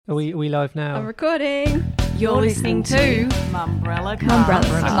Are we live now? I'm recording. You're listening to Mumbrella Cast.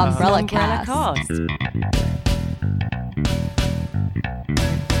 Mumbrella Cast.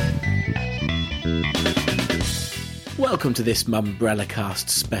 Welcome to this Mumbrella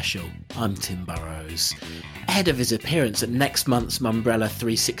Cast special. I'm Tim Burrows. Ahead of his appearance at next month's Mumbrella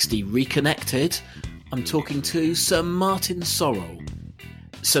 360 Reconnected, I'm talking to Sir Martin Sorrell.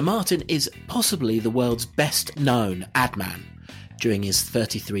 Sir Martin is possibly the world's best known ad man. During his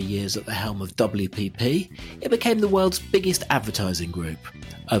 33 years at the helm of WPP, it became the world's biggest advertising group,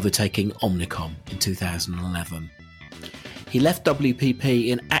 overtaking Omnicom in 2011. He left WPP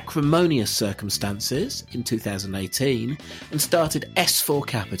in acrimonious circumstances in 2018 and started S4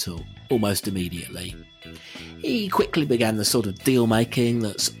 Capital almost immediately. He quickly began the sort of deal-making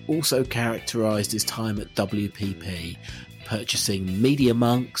that's also characterised his time at WPP, purchasing Media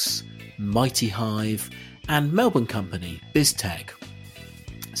Monks, Mighty Hive, and Melbourne company BizTech.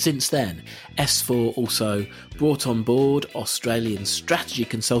 Since then, S4 also brought on board Australian strategy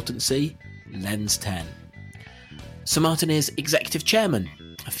consultancy Lens 10. Sir Martin is executive chairman.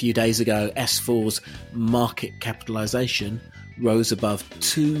 A few days ago, S4's market capitalisation rose above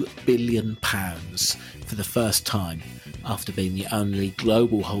 £2 billion for the first time, after being the only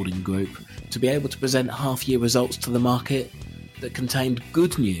global holding group to be able to present half-year results to the market that contained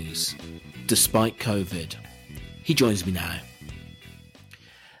good news despite COVID. He joins me now.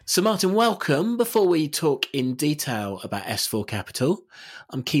 Sir Martin, welcome. Before we talk in detail about S4 Capital,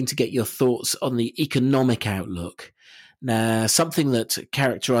 I'm keen to get your thoughts on the economic outlook. Now, something that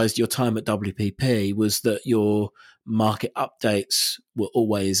characterised your time at WPP was that your market updates were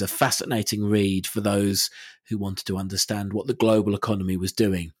always a fascinating read for those who wanted to understand what the global economy was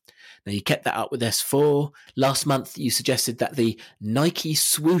doing. Now, you kept that up with S4. Last month, you suggested that the Nike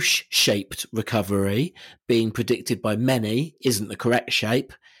swoosh-shaped recovery being predicted by many isn't the correct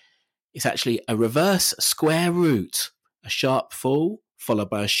shape. It's actually a reverse square root, a sharp fall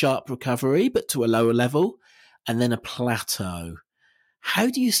followed by a sharp recovery, but to a lower level, and then a plateau. How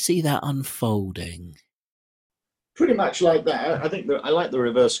do you see that unfolding? Pretty much like that. I think that I like the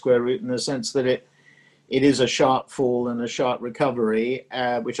reverse square root in the sense that it is a sharp fall and a sharp recovery,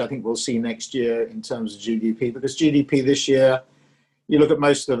 which I think we'll see next year in terms of GDP, because GDP this year, you look at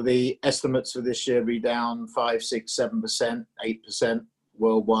most of the estimates for this year, be down 5, 6, 7%, 8%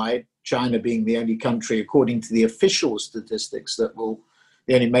 worldwide. China being the only country, according to the official statistics, the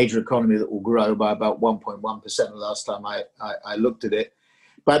only major economy that will grow by about 1.1% the last time I looked at it.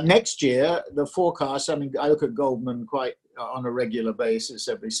 But next year, the forecast, I mean, I look at Goldman quite on a regular basis.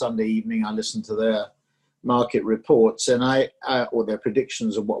 Every Sunday evening, I listen to their market reports and or their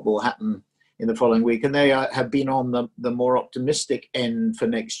predictions of what will happen in the following week. And they have been on the more optimistic end for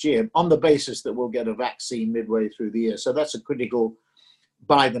next year on the basis that we'll get a vaccine midway through the year. So that's a critical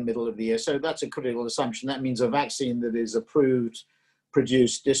by the middle of the year. So that's a critical assumption. That means a vaccine that is approved,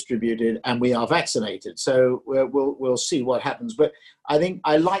 produced, distributed, and we are vaccinated. So we'll see what happens. But I think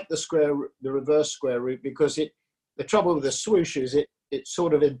I like the reverse square root because the trouble with the swoosh is it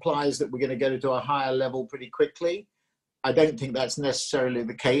sort of implies that we're going to get it to a higher level pretty quickly. I don't think that's necessarily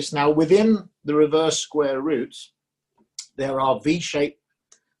the case. Now, within the reverse square root, there are V-shaped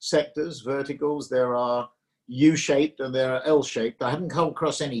sectors, verticals, there are U-shaped, and there are L-shaped. I haven't come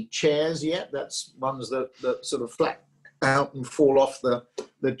across any chairs yet. That's ones that sort of flat out and fall off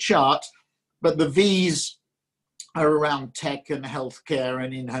the chart. But the V's are around tech and healthcare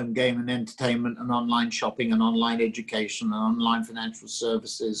and in-home game and entertainment and online shopping and online education and online financial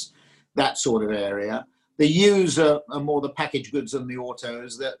services, that sort of area. The U's are more the packaged goods and the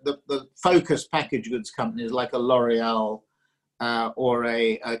autos. The focused packaged goods companies like a L'Oreal or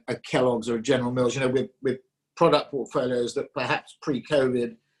a Kellogg's or a General Mills, with product portfolios that perhaps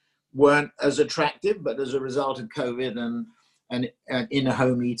pre-COVID weren't as attractive, but as a result of COVID and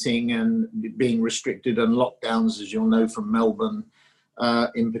in-home eating and being restricted and lockdowns, as you'll know from Melbourne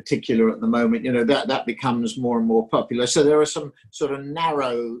in particular at the moment, that becomes more and more popular. So there are some sort of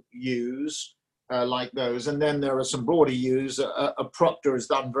narrow U's like those, and then there are some broader U's. A Procter has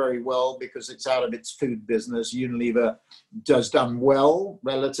done very well because it's out of its food business. Unilever does done well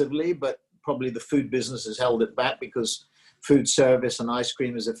relatively, but probably the food business has held it back because food service and ice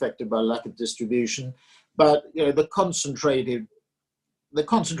cream is affected by lack of distribution. But the concentrated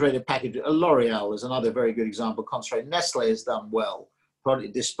package, L'Oreal is another very good example. Concentrated. Nestle has done well, probably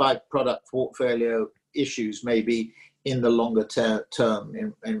despite product portfolio issues, maybe in the longer term.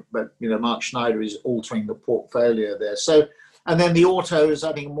 But Mark Schneider is altering the portfolio there. So, and then the autos,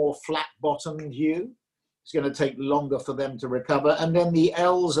 I think, a more flat-bottomed view. It's going to take longer for them to recover. And then the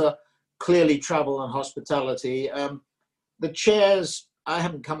L's are clearly travel and hospitality. The chairs I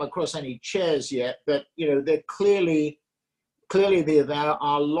haven't come across any chairs yet, but they're clearly there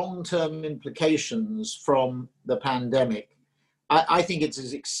are long-term implications from the pandemic. I think it's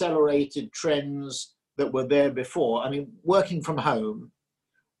as accelerated trends that were there before. I mean, working from home,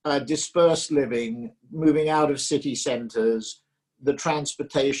 dispersed living, moving out of city centres, the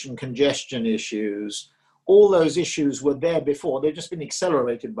transportation congestion issues, all those issues were there before. They've just been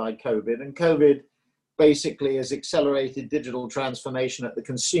accelerated by COVID, and COVID basically has accelerated digital transformation at the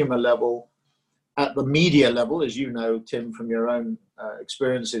consumer level, at the media level, as you know, Tim, from your own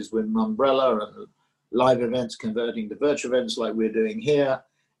experiences with Mumbrella and live events converting to virtual events like we're doing here.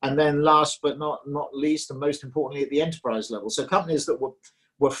 And then last but not least, and most importantly, at the enterprise level. So companies that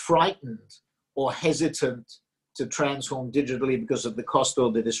were frightened or hesitant to transform digitally because of the cost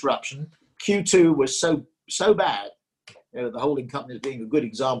or the disruption. Q2 was so bad. The holding companies being a good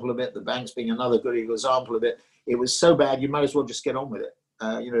example of it, the banks being another good example of it. It was so bad, you might as well just get on with it.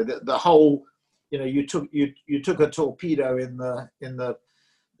 The whole, you took a torpedo in the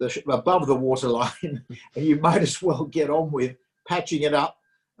above the waterline, and you might as well get on with patching it up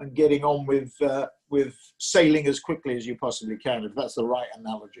and getting on with sailing as quickly as you possibly can, if that's the right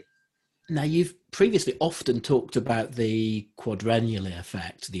analogy. Now, you've previously often talked about the quadrennial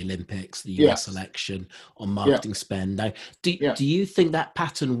effect, the Olympics, the US election on marketing spend. Now, do you think that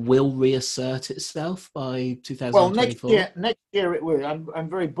pattern will reassert itself by 2024? Well, next year it will. I'm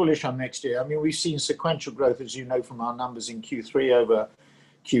very bullish on next year. I mean, we've seen sequential growth, as you know, from our numbers in Q3 over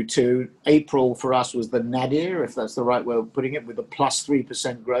Q2. April for us was the nadir, if that's the right way of putting it, with a plus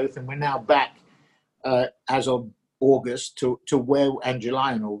 3% growth. And we're now back as of August to where, and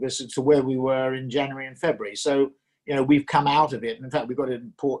July and August, to where we were in January and February. So, we've come out of it. In fact, we've got an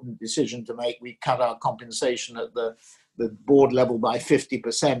important decision to make. We cut our compensation at the board level by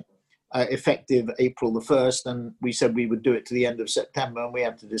 50%, effective April the 1st. And we said we would do it to the end of September. And we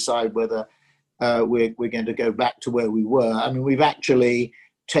have to decide whether we're going to go back to where we were. I mean, we've actually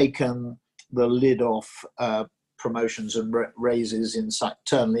taken the lid off promotions and raises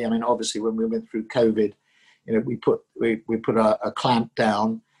internally. I mean, obviously, when we went through COVID, we put a clamp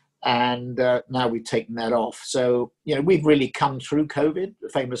down, and now we've taken that off. So we've really come through COVID, the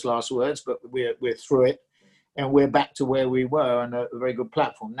famous last words, but we're through it, and we're back to where we were on a very good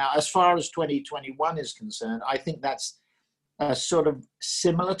platform. Now, as far as 2021 is concerned, I think that's sort of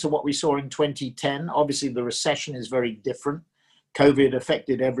similar to what we saw in 2010. Obviously, the recession is very different. COVID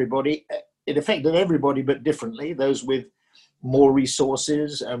affected everybody. It affected everybody, but differently. Those with more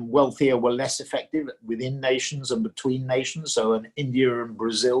resources and wealthier were less effective within nations and between nations. So in India and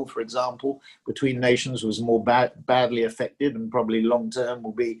Brazil, for example, between nations was more badly affected, and probably long term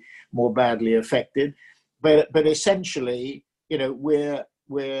will be more badly affected. But essentially, we're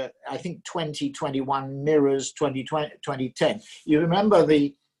I think 2021 mirrors 2010. You remember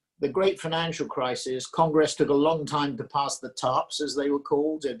the great financial crisis. Congress took a long time to pass the TARPs, as they were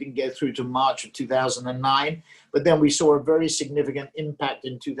called. It didn't go through to March of 2009. But then we saw a very significant impact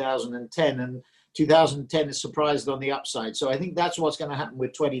in 2010. And 2010 is surprised on the upside. So I think that's what's going to happen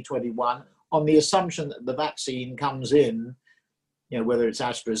with 2021, on the assumption that the vaccine comes in, whether it's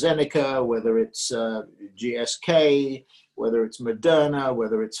AstraZeneca, whether it's GSK, whether it's Moderna,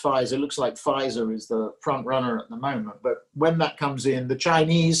 whether it's Pfizer. It looks like Pfizer is the front runner at the moment. But when that comes in, the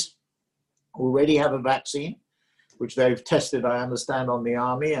Chinese already have a vaccine, which they've tested, I understand, on the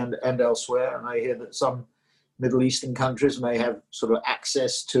army and elsewhere. And I hear that some Middle Eastern countries may have sort of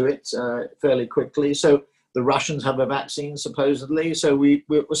access to it fairly quickly. So the Russians have a vaccine, supposedly. So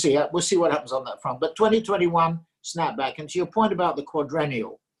we'll see. We'll see what happens on that front. But 2021, snapback. And to your point about the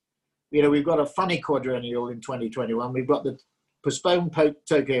quadrennial, we've got a funny quadrennial in 2021. We've got the postponed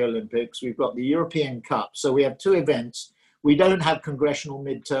Tokyo Olympics. We've got the European Cup. So we have two events. We don't have congressional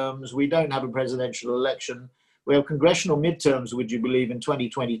midterms. We don't have a presidential election. We have congressional midterms, would you believe, in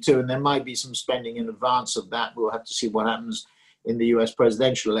 2022. And there might be some spending in advance of that. We'll have to see what happens in the US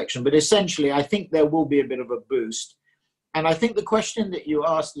presidential election. But essentially, I think there will be a bit of a boost. And I think the question that you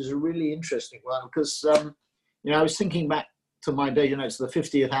asked is a really interesting one, because, I was thinking back to my day, it's the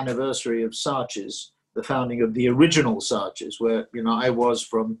 50th anniversary of Saatchi's, the founding of the original Saatchi's, where, I was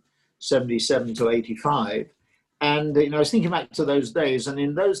from 77 to 85. And, I was thinking back to those days. And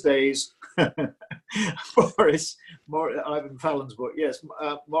in those days, Morris, Ivan Fallon's book, yes,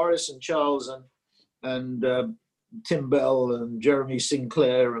 Morris and Charles and Tim Bell and Jeremy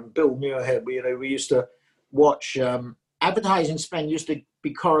Sinclair and Bill Muirhead, we used to watch, advertising spend used to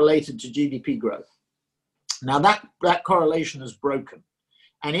be correlated to GDP growth. Now that correlation is broken.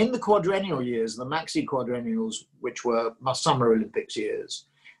 And in the quadrennial years, the maxi quadrennials, which were Summer Olympics years,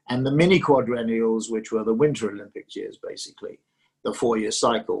 and the mini quadrennials, which were the Winter Olympics years, basically, the 4-year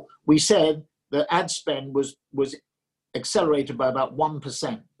cycle. We said that ad spend was accelerated by about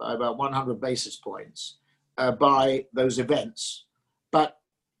 1%, by about 100 basis points by those events. But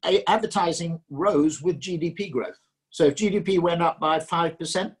advertising rose with GDP growth. So if GDP went up by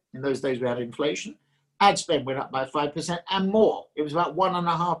 5%, in those days we had inflation, ad spend went up by 5% and more. It was about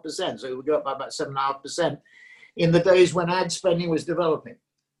 1.5%. So it would go up by about 7.5% in the days when ad spending was developing.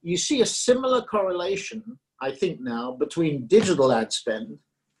 You see a similar correlation, I think now, between digital ad spend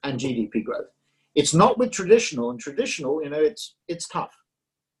and GDP growth. It's not with traditional, and traditional, it's tough.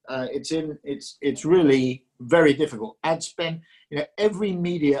 It's really very difficult. Ad spend, every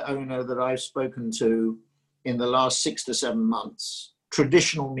media owner that I've spoken to in the last 6 to 7 months,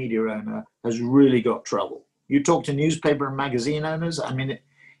 traditional media owner, has really got trouble. You talk to newspaper and magazine owners, it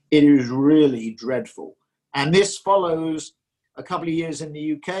is really dreadful. And this follows a couple of years in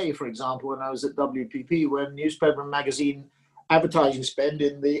the UK, for example, when I was at WPP, when newspaper and magazine advertising spend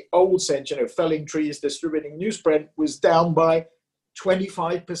in the old sense, felling trees, distributing newsprint, was down by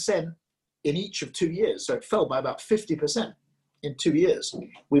 25% in each of 2 years. So it fell by about 50% in 2 years.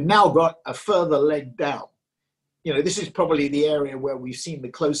 We've now got a further leg down. This is probably the area where we've seen the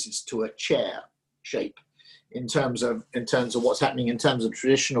closest to a chair shape in terms of what's happening in terms of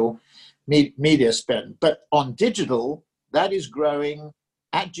traditional media spend. But on digital, that is growing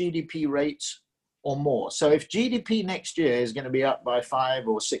at GDP rates or more. So if GDP next year is going to be up by 5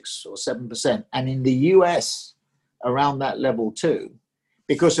 or 6 or 7%, and in the US around that level too,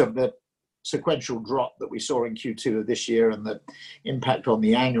 because of the sequential drop that we saw in Q2 of this year and the impact on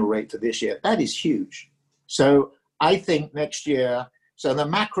the annual rate for this year, that is huge. So I think next year, so the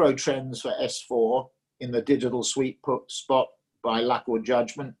macro trends for S4 in the digital sweet spot by luck or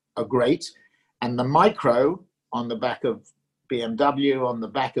judgment are great. And the micro on the back of BMW, on the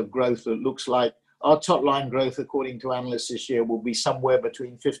back of growth that looks like our top line growth, according to analysts this year, will be somewhere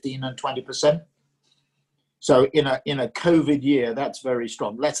between 15 and 20%. So in a COVID year, that's very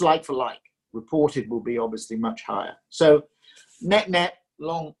strong. That's like for like. Reported will be obviously much higher. So net,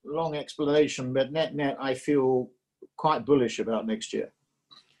 long explanation, but net, I feel quite bullish about next year.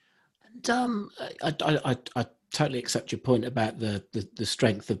 And I totally accept your point about the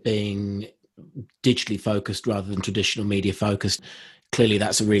strength of being digitally focused rather than traditional media focused. Clearly,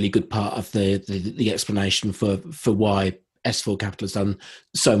 that's a really good part of the explanation for why S4 Capital has done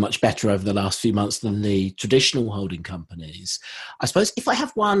so much better over the last few months than the traditional holding companies. I suppose if I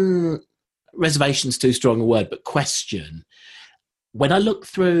have one, reservation's too strong a word, but question, when I look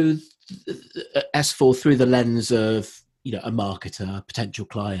through S4 through the lens of a marketer, potential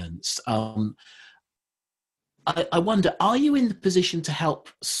clients, I wonder, are you in the position to help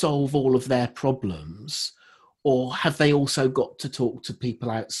solve all of their problems, or have they also got to talk to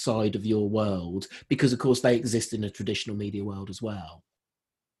people outside of your world? Because, of course, they exist in a traditional media world as well.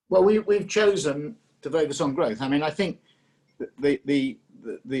 Well, we've chosen to focus on growth. I think the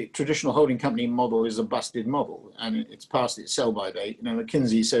traditional holding company model is a busted model, and it's past its sell-by date.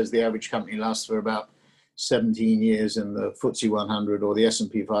 McKinsey says the average company lasts for about 17 years in the FTSE 100 or the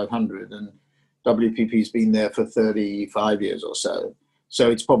S&P 500, and WPP's been there for 35 years or so. So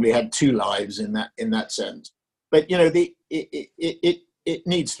it's probably had 2 lives in that sense. But it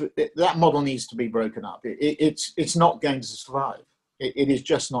needs to, that model needs to be broken up. It's not going to survive. It is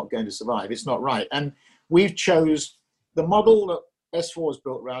just not going to survive. It's not right. And we've chose the model that S4 is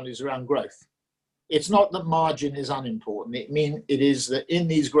built around is around growth. It's not that margin is unimportant. It is that in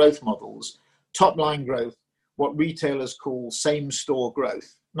these growth models, top line growth, what retailers call same store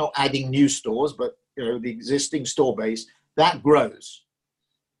growth, not adding new stores, but the existing store base, that grows.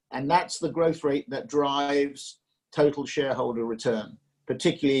 And that's the growth rate that drives total shareholder return,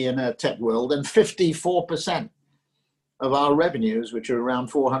 particularly in a tech world. And 54% of our revenues, which are around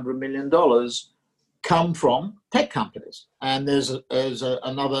 $400 million, come from tech companies. And there's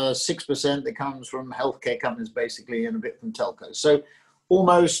another 6% that comes from healthcare companies, basically, and a bit from telcos. So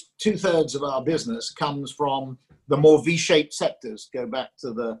almost 2/3 of our business comes from the more V-shaped sectors. Go back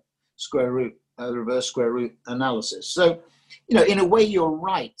to the reverse square root analysis. So, in a way, you're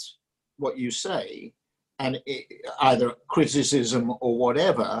right, what you say, and either criticism or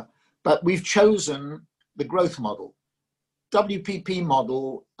whatever, but we've chosen the growth model. WPP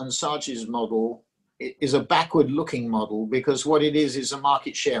model and Saatchi's model is a backward-looking model because what it is a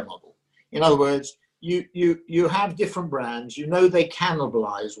market share model. In other words, you have different brands, they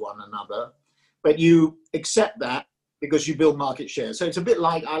cannibalize one another, but you accept that because you build market share. So it's a bit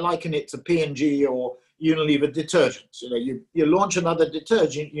like, I liken it to P&G or Unilever detergents. You launch another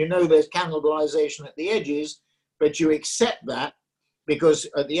detergent, there's cannibalization at the edges, but you accept that because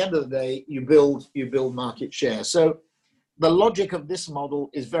at the end of the day, you build market share. So the logic of this model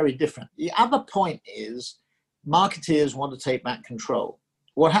is very different. The other point is marketeers want to take back control.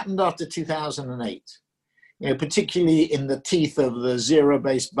 What happened after 2008, particularly in the teeth of the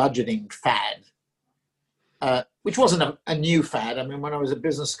zero-based budgeting fad, which wasn't a new fad. I mean, when I was at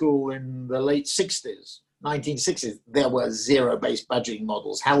business school in the late 1960s, there were zero-based budgeting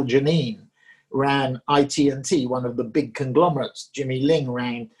models. Hal Janine ran IT&T, one of the big conglomerates. Jimmy Ling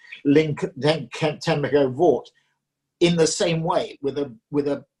ran Tenneco Vought in the same way, with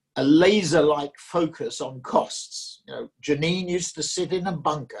a laser-like focus on costs. Janine used to sit in a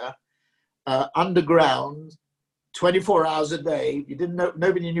bunker underground 24 hours a day. You didn't know,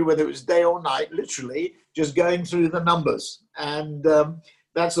 nobody knew whether it was day or night, literally just going through the numbers. And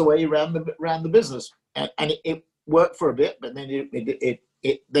that's the way he ran the business. And it worked for a bit, but then they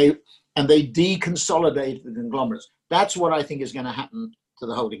deconsolidated the conglomerates. That's what I think is going to happen to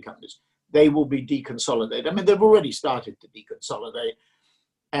the holding companies. They will be deconsolidated. I mean, they've already started to deconsolidate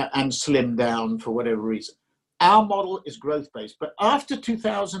and slim down for whatever reason. Our model is growth-based. But after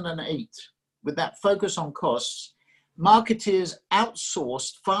 2008, with that focus on costs, marketeers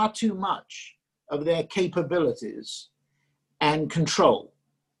outsourced far too much of their capabilities and control.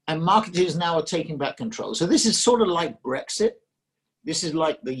 And marketeers now are taking back control. So this is sort of like Brexit. This is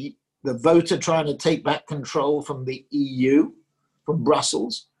like the voter trying to take back control from the EU, from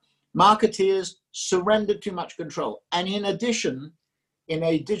Brussels. Marketeers surrendered too much control. And in addition, in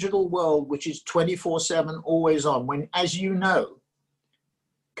a digital world which is 24/7, always on, when, as you know,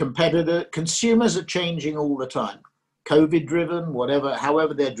 consumers are changing all the time, COVID driven,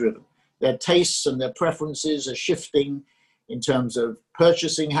 however they're driven. Their tastes and their preferences are shifting in terms of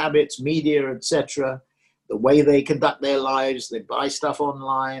purchasing habits, media, etc. The way they conduct their lives, they buy stuff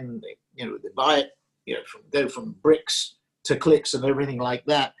online, they buy it, go from bricks to clicks and everything like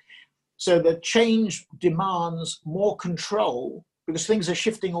that. So the change demands more control because things are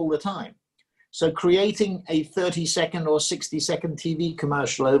shifting all the time. So creating a 30-second or 60-second TV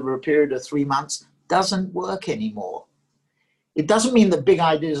commercial over a period of 3 months doesn't work anymore. It doesn't mean that big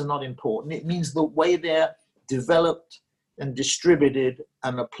ideas are not important. It means the way they're developed and distributed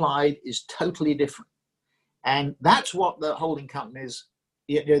and applied is totally different. And that's what the holding companies,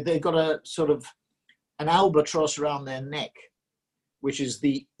 they've got a sort of an albatross around their neck, which is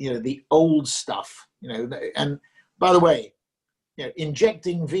the old stuff, and by the way,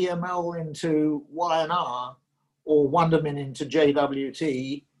 injecting VML into Y&R or Wunderman into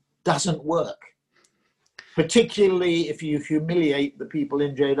JWT doesn't work, particularly if you humiliate the people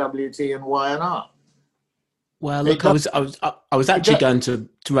in JWT and Y&R. Well, look, I was actually going to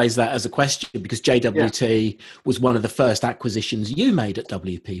raise that as a question because JWT was one of the first acquisitions you made at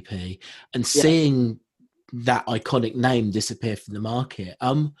WPP, and seeing that iconic name disappear from the market.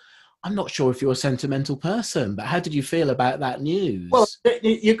 I'm not sure if you're a sentimental person, but how did you feel about that news? Well,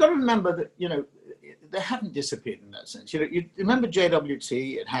 you've got to remember that, they haven't disappeared in that sense. You remember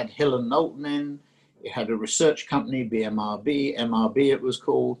JWT, it had Hill and Knowlton in, it had a research company, MRB it was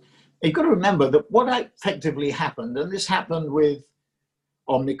called. You've got to remember that what effectively happened, and this happened with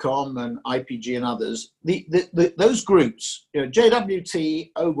Omnicom and IPG and others, those groups,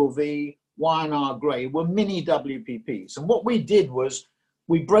 JWT, Ogilvy, Y&R Gray were mini WPPs. And what we did was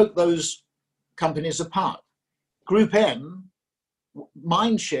we broke those companies apart. Group M,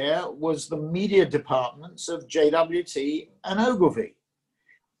 Mindshare, was the media departments of JWT and Ogilvy.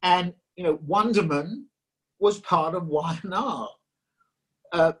 And, Wunderman was part of Y&R.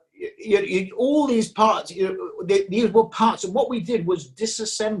 All these parts, these were parts, and what we did was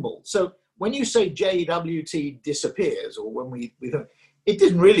disassemble. So when you say JWT disappears, or when it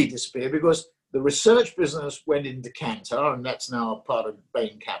didn't really disappear because the research business went into Kantar, and that's now part of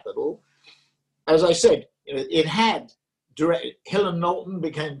Bain Capital. As I said, it had Hill and Knowlton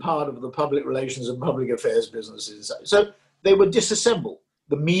became part of the public relations and public affairs businesses. So they were disassembled.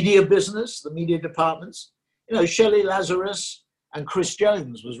 The media business, the media departments, Shelley Lazarus and Chris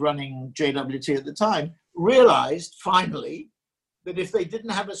Jones was running JWT at the time, realized finally that if they didn't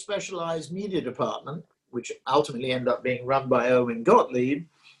have a specialized media department, which ultimately ended up being run by Owen Gottlieb,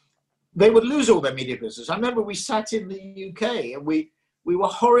 they would lose all their media business. I remember we sat in the UK and we were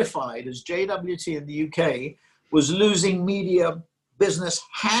horrified as JWT in the UK was losing media business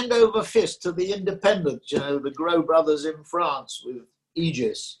hand over fist to the independents, the Gros brothers in France with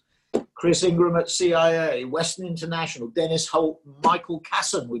Aegis, Chris Ingram at CIA, Western International, Dennis Holt, Michael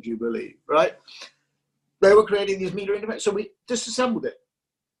Casson, would you believe, right? They were creating these media independents, so we disassembled it.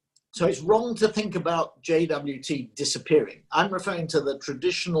 So it's wrong to think about JWT disappearing. I'm referring to the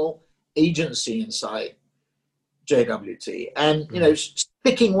traditional agency inside JWT. And,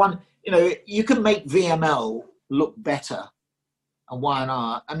 picking one, you can make VML look better and why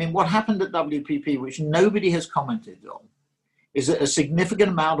not? I mean, what happened at WPP, which nobody has commented on, is that a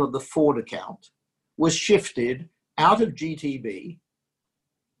significant amount of the Ford account was shifted out of GTB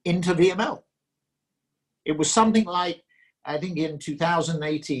into VML. It was something like, I think in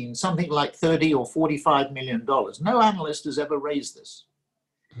 2018, something like $30 or $45 million. No analyst has ever raised this.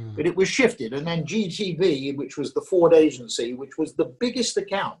 But it was shifted. And then GTB, which was the Ford agency, which was the biggest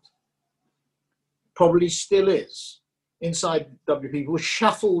account, probably still is, inside WPP, was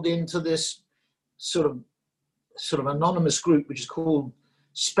shuffled into this sort of anonymous group, which is called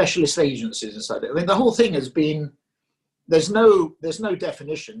specialist agencies inside it. I mean, the whole thing has been, there's no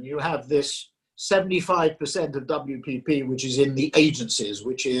definition. You have this 75% of WPP, which is in the agencies,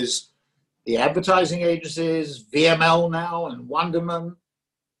 which is the advertising agencies, VML now, and Wunderman,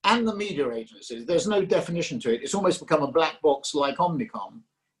 and the media agencies. There's no definition to it. It's almost become a black box like Omnicom,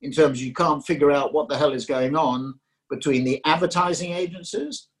 in terms you can't figure out what the hell is going on between the advertising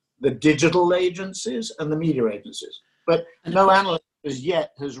agencies, the digital agencies, and the media agencies. But no analyst as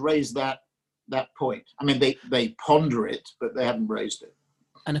yet has raised that point. I mean, they ponder it, but they haven't raised it.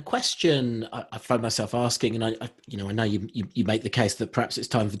 And a question I find myself asking, and I know you make the case that perhaps it's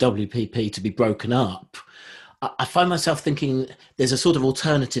time for WPP to be broken up. I find myself thinking there's a sort of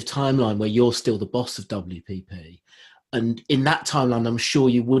alternative timeline where you're still the boss of WPP. And in that timeline, I'm sure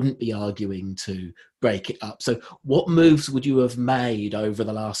you wouldn't be arguing to break it up. So what moves would you have made over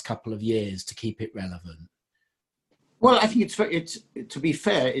the last couple of years to keep it relevant? Well, I think it's to be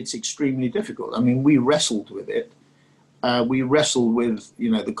fair, it's extremely difficult. I mean, we wrestled with it. We wrestled with,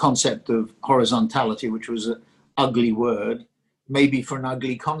 the concept of horizontality, which was an ugly word, maybe for an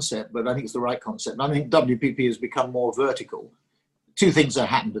ugly concept, but I think it's the right concept. And I think WPP has become more vertical. Two things that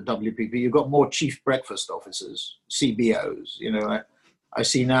happened at WPP. You've got more chief breakfast officers, CBOs. I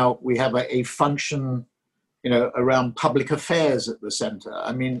see now we have a function, around public affairs at the center.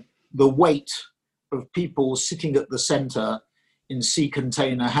 I mean, the weight of people sitting at the center in Sea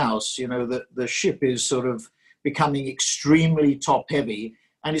Container House, the ship is sort of becoming extremely top heavy,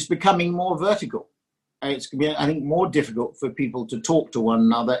 and it's becoming more vertical. It's going to be, I think, more difficult for people to talk to one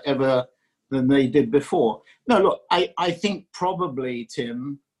another ever than they did before. No, look, I think probably,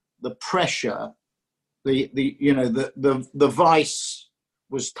 Tim, the pressure, the vice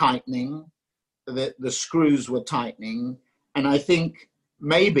was tightening, the screws were tightening, and I think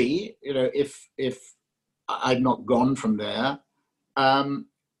maybe, if I'd not gone from there,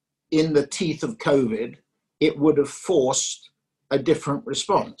 in the teeth of COVID, it would have forced a different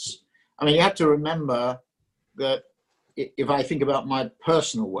response. I mean, you have to remember that if I think about my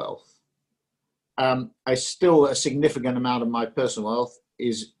personal wealth, I still, a significant amount of my personal wealth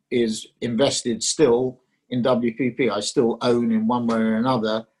is invested still in WPP. I still own in one way or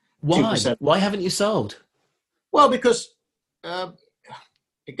another. Why? 2%. Why haven't you sold? Well, because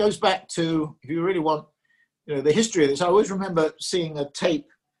it goes back to, if you really want, the history of this. I always remember seeing a tape.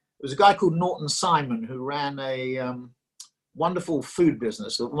 There was a guy called Norton Simon who ran a wonderful food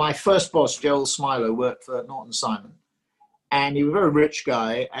business. My first boss, Joel Smilo, worked for Norton Simon. And he was a very rich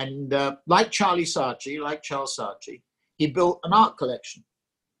guy. And like Charles Saatchi, he built an art collection,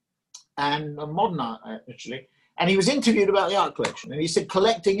 and a modern art, actually. And he was interviewed about the art collection. And he said,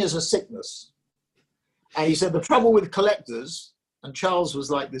 collecting is a sickness. And he said, the trouble with collectors, and Charles was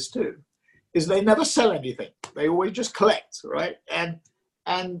like this too, is they never sell anything. They always just collect, right?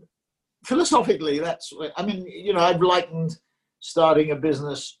 And philosophically, that's, I mean, I've likened starting a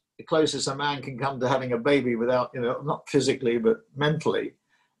business the closest a man can come to having a baby without, not physically, but mentally.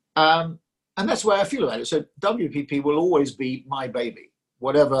 And that's the way I feel about it. So WPP will always be my baby,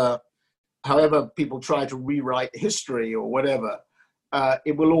 however people try to rewrite history or whatever,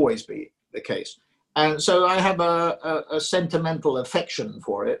 it will always be the case. And so I have a sentimental affection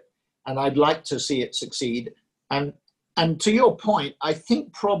for it, and I'd like to see it succeed. And to your point, I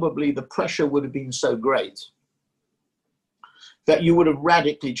think probably the pressure would have been so great that you would have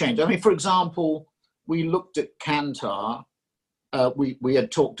radically changed. I mean, for example, we looked at Kantar. We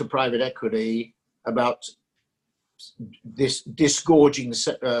had talked to private equity about this disgorging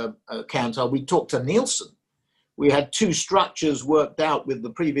Kantar. We talked to Nielsen. We had two structures worked out with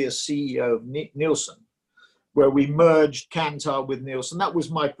the previous CEO of Nielsen, where we merged Kantar with Nielsen. That was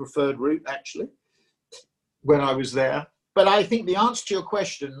my preferred route, actually, when I was there. But I think the answer to your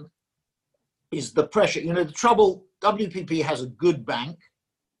question is the pressure. The trouble, WPP has a good bank,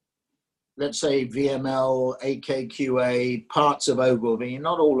 let's say VML, AKQA, parts of Ogilvy,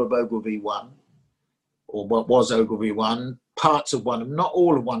 not all of Ogilvy One, or what was Ogilvy One, parts of Wunderman, not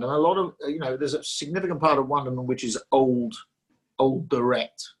all of Wunderman. A lot of, there's a significant part of Wunderman which is old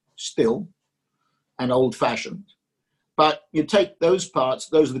direct still. and old-fashioned. But you take those parts,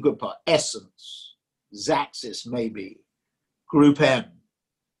 those are the good parts. Essence, Xaxis maybe, Group M,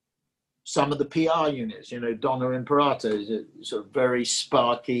 some of the PR units, Donna Imperato is a sort of very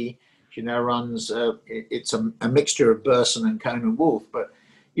sparky. She now runs, it's a mixture of Burson and Cohn & Wolfe, but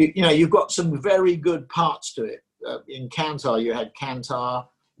you've got some very good parts to it. In Kantar, you had Kantar,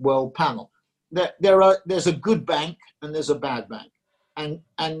 World Panel. There's a good bank and there's a bad bank,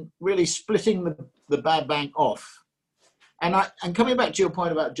 and really splitting the bad bank off. And coming back to your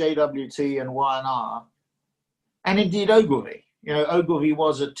point about JWT and Y&R, and indeed Ogilvy. Ogilvy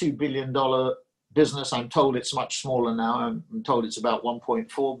was a $2 billion business. I'm told it's much smaller now. I'm told it's about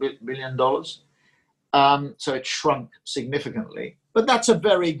 $1.4 billion. So it shrunk significantly. But that's a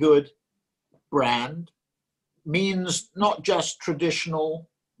very good brand. Means not just traditional,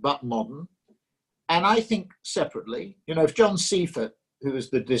 but modern. And I think separately, if John Seifert, who is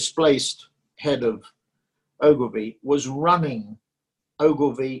the displaced head of Ogilvy, was running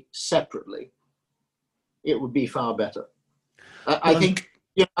Ogilvy separately, it would be far better. I think,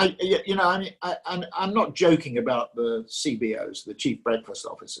 I'm not joking about the CBOs, the chief breakfast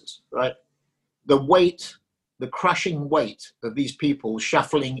officers, right? The crushing weight of these people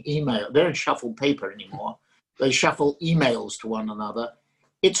shuffling email. They don't shuffle paper anymore. They shuffle emails to one another.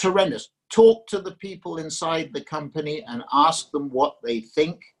 It's horrendous. Talk to the people inside the company and ask them what they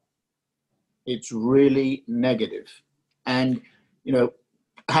think. It's really negative. And,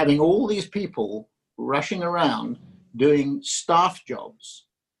 having all these people rushing around doing staff jobs,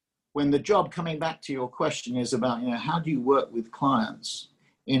 when the job, coming back to your question, is about, how do you work with clients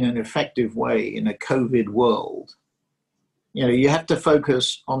in an effective way in a COVID world? You have to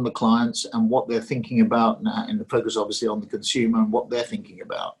focus on the clients and what they're thinking about now, and the focus obviously on the consumer and what they're thinking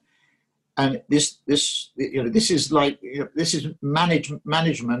about. And this is like, this is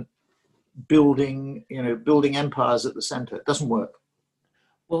management building empires at the center. It doesn't work.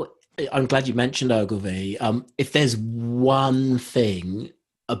 Well, I'm glad you mentioned Ogilvy. If there's one thing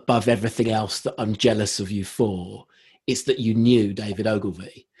above everything else that I'm jealous of you for, it's that you knew David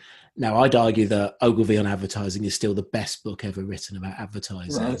Ogilvy. Now, I'd argue that Ogilvy on Advertising is still the best book ever written about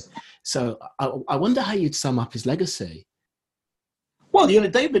advertising. Right. So I wonder how you'd sum up his legacy. Well,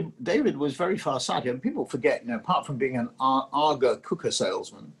 David was very far-sighted. And people forget, apart from being an Arga cooker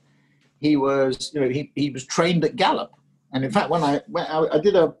salesman, he was, he was trained at Gallup. And in fact, when I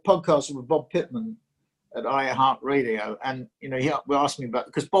did a podcast with Bob Pittman at iHeartRadio, and he asked me about,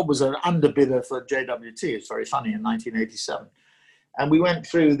 because Bob was an underbidder for JWT. It's very funny, in 1987, and we went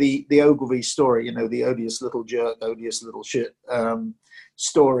through the Ogilvy story, the odious little jerk, odious little shit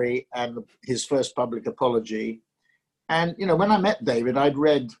story, and his first public apology. And when I met David, I'd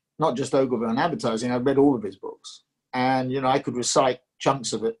read not just Ogilvy on Advertising, I'd read all of his books, and I could recite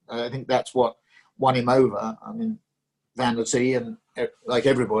chunks of it. I think that's what won him over. I mean, Vanity and, like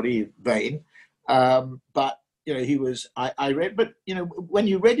everybody, vain. But he was. I read. But when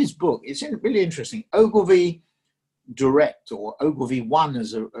you read his book, it's really interesting. Ogilvy Direct, or Ogilvy One,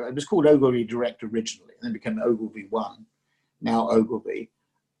 it was called Ogilvy Direct originally, and then became Ogilvy One. Now Ogilvy.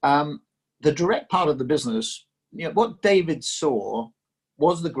 The direct part of the business. What David saw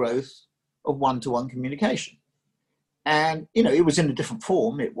was the growth of one-to-one communication, and it was in a different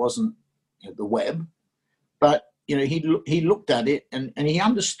form. It wasn't the web, but he looked at it and he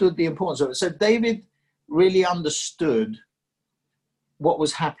understood the importance of it. So David really understood what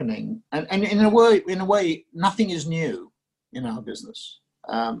was happening, and in a way, nothing is new in our business.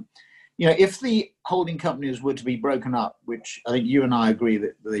 If the holding companies were to be broken up, which I think you and I agree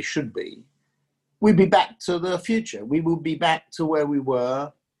that they should be, we'd be back to the future. We will be back to where we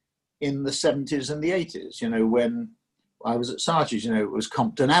were in the 70s and the 80s. When I was at Saatchi's, it was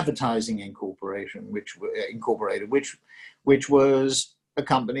Compton Advertising Incorporated, which was a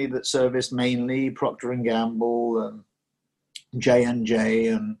company that serviced mainly Procter & Gamble and J&J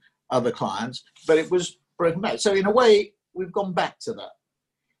and other clients, but it was broken back. So in a way, we've gone back to that.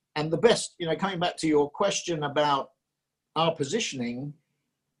 And the best, coming back to your question about our positioning,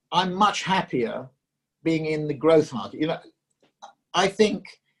 I'm much happier being in the growth market. I think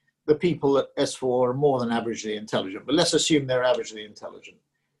the people at S4 are more than averagely intelligent, but let's assume they're averagely intelligent.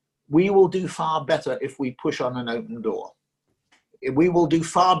 We will do far better if we push on an open door. We will do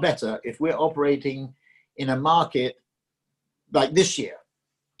far better if we're operating in a market like this year.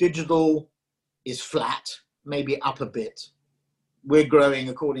 Digital is flat, maybe up a bit. We're growing,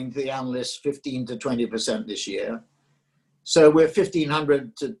 according to the analysts, 15 to 20% this year. So we're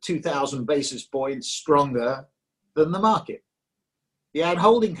 1,500 to 2,000 basis points stronger than the market. The ad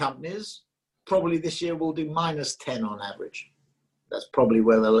holding companies probably this year will do -10 on average. That's probably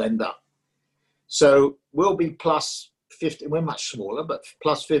where they'll end up. So we'll be plus 50. We're much smaller, but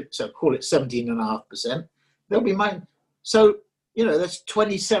plus 50. So call it 17.5%. They'll be mine. So that's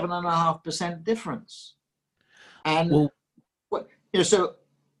 27.5% difference. And so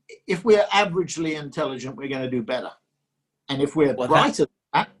if we're averagely intelligent, we're going to do better. And if we're brighter than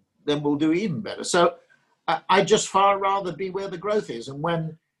that, then we'll do even better. So I just far rather be where the growth is. And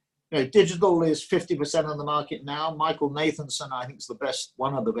when digital is 50% of the market now, Michael Nathanson, I think, is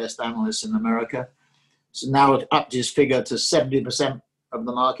one of the best analysts in America. So now it upped his figure to 70% of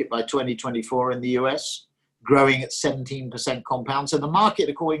the market by 2024 in the US, growing at 17% compound. So the market,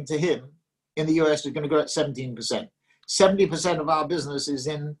 according to him, in the US is going to grow at 17%. 70% of our business is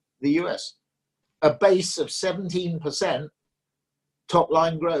in the US. A base of 17% top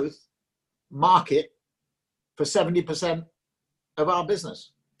line growth market for 70% of our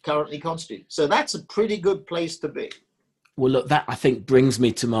business currently constitute. So that's a pretty good place to be. Well, look, that I think brings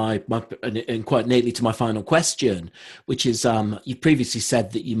me to my and quite neatly to my final question, which is you previously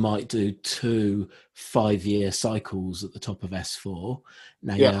said that you might do 2 5-year cycles at the top of S4.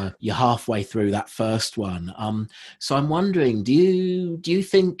 Now you're halfway through that first one. So I'm wondering, do you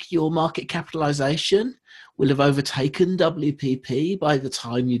think your market capitalization will have overtaken WPP by the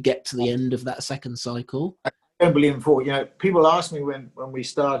time you get to the end of that second cycle? I don't believe in four. People asked me when we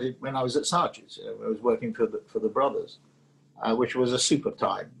started, when I was at Saatchi's, I was working for the brothers. Which was a super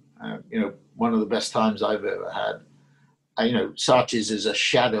time, one of the best times I've ever had. Saatchi's is a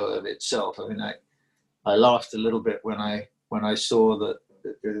shadow of itself. I mean, I laughed a little bit when I saw that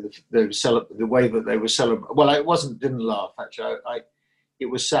the way that they were celebrating. Well, didn't laugh actually. It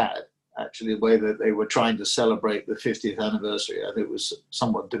was sad actually, the way that they were trying to celebrate the 50th anniversary. I think it was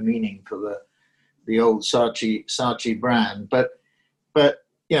somewhat demeaning for the old Saatchi brand. But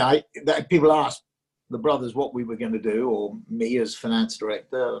people asked the brothers what we were going to do, or me as finance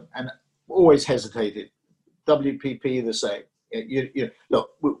director, and always hesitated. WPP the same.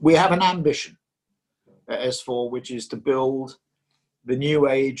 Look, we have an ambition at S4, which is to build the new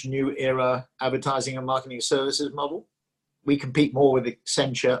age, new era advertising and marketing services model. We compete more with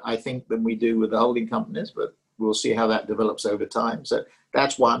Accenture, I think, than we do with the holding companies, but we'll see how that develops over time. So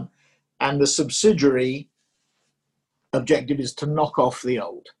that's one. And the subsidiary objective is to knock off the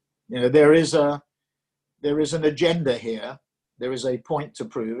old. There is an agenda here. There is a point to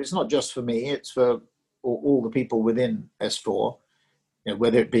prove. It's not just for me, it's for all the people within S4,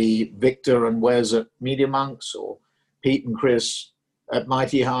 whether it be Victor and Wes at Media Monks, or Pete and Chris at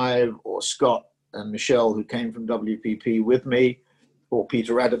Mighty Hive, or Scott and Michelle, who came from WPP with me, or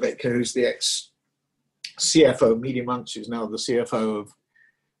Peter Radovich, who's the ex-CFO of Media Monks, who's now the CFO of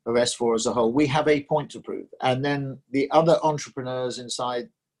S4 as a whole. We have a point to prove. And then the other entrepreneurs inside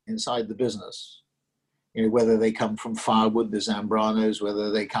the business, whether they come from Firewood, the Zambranos,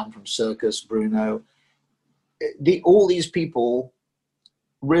 whether they come from Circus, Bruno, all these people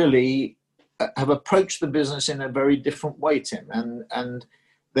really have approached the business in a very different way, Tim, and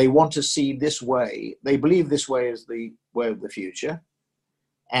they want to see this way. They believe this way is the way of the future,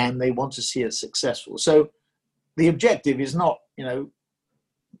 and they want to see it successful. So the objective is not,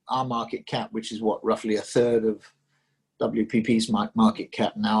 our market cap, which is roughly a third of WPP's market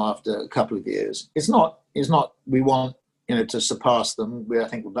cap now after a couple of years. It's not. We want to surpass them. We're, I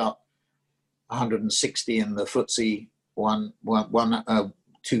think, about 160 in the FTSE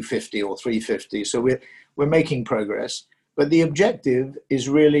 250 or 350. So we're making progress. But the objective is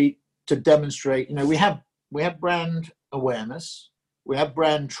really to demonstrate. We have brand awareness. We have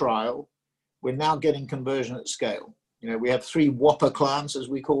brand trial. We're now getting conversion at scale. We have 3 Whopper clients, as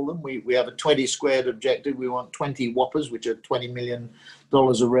we call them. We have a 20 squared objective. We want 20 Whoppers, which are $20 million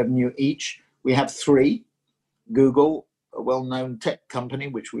of revenue each. We have 3. Google, a well-known tech company,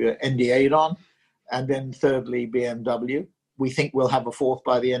 which we are NDA'd on. And then thirdly, BMW. We think we'll have a 4th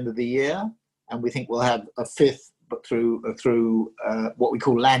by the end of the year. And we think we'll have a 5th, but through what we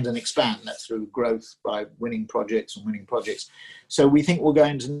call land and expand. That's through growth by winning projects. So we think we'll go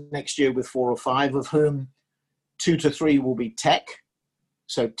into next year with 4 or 5, of whom 2 to 3 will be tech.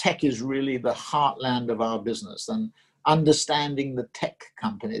 So tech is really the heartland of our business, and understanding the tech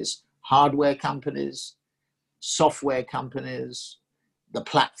companies, hardware companies, software companies, the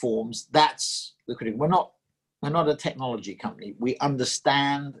platforms, that's the critical. We're not a technology company. We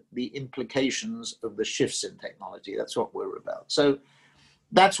understand the implications of the shifts in technology. That's what we're about. So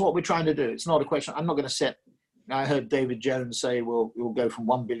that's what we're trying to do. It's not a question. I'm not going to set, I heard David Jones say, well, we'll go from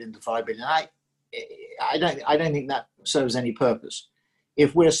 1 billion to 5 billion. I don't think that serves any purpose.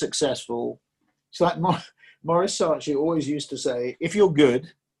 If we're successful, it's like Maurice Saatchi always used to say, if you're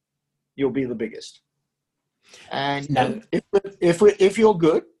good, you'll be the biggest. And if you're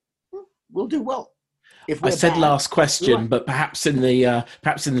good, we'll do well. If I we're said bad, last question, right. but perhaps in the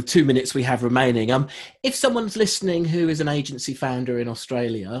 2 minutes we have remaining, if someone's listening who is an agency founder in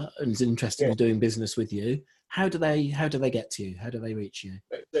Australia and is interested in doing business with you, how do they get to you? How do they reach you?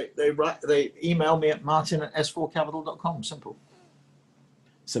 They email me at martin@s4capital.com. Simple.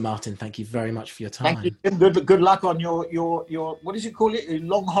 So Martin, thank you very much for your time. Thank you. Good luck on your what did you call it?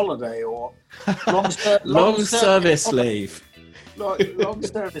 Long holiday or long service leave. Long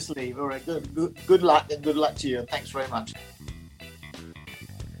service leave. All right. Good luck, and good luck to you. And thanks very much.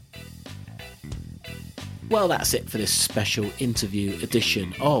 Well, that's it for this special interview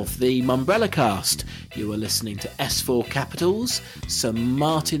edition of the Mumbrella Cast. You are listening to S4 Capital's Sir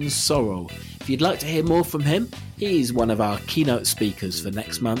Martin Sorrell. If you'd like to hear more from him, he's one of our keynote speakers for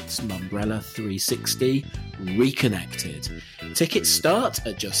next month's Mumbrella 360 Reconnected. Tickets start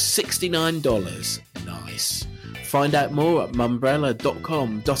at just $69. Nice. Find out more at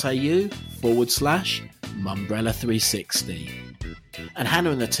mumbrella.com.au/Mumbrella360. And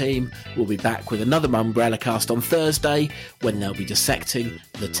Hannah and the team will be back with another Mumbrella Cast on Thursday when they'll be dissecting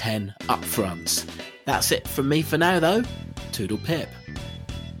the 10 upfronts. That's it from me for now, though. Toodle pip.